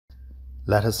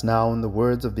Let us now, in the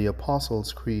words of the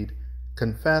Apostles' Creed,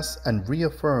 confess and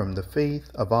reaffirm the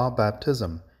faith of our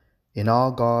baptism in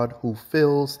our God, who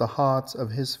fills the hearts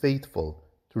of his faithful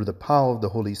through the power of the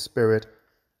Holy Spirit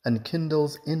and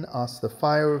kindles in us the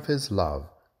fire of his love,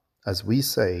 as we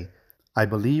say, I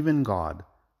believe in God,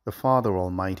 the Father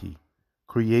Almighty,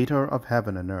 creator of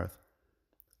heaven and earth.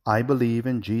 I believe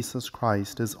in Jesus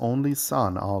Christ, his only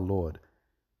Son, our Lord.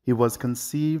 He was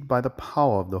conceived by the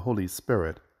power of the Holy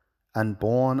Spirit and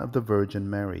born of the Virgin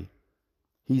Mary.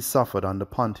 He suffered under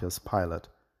Pontius Pilate,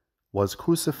 was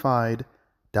crucified,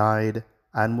 died,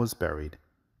 and was buried.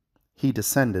 He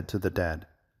descended to the dead.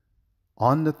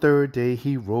 On the third day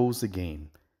he rose again.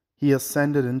 He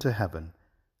ascended into heaven,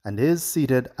 and is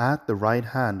seated at the right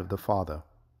hand of the Father.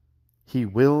 He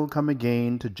will come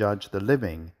again to judge the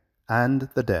living and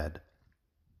the dead.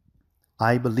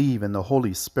 I believe in the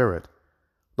Holy Spirit,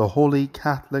 the Holy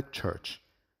Catholic Church,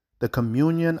 the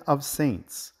communion of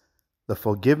saints, the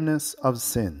forgiveness of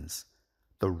sins,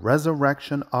 the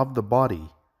resurrection of the body,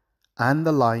 and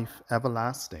the life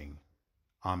everlasting.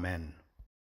 Amen.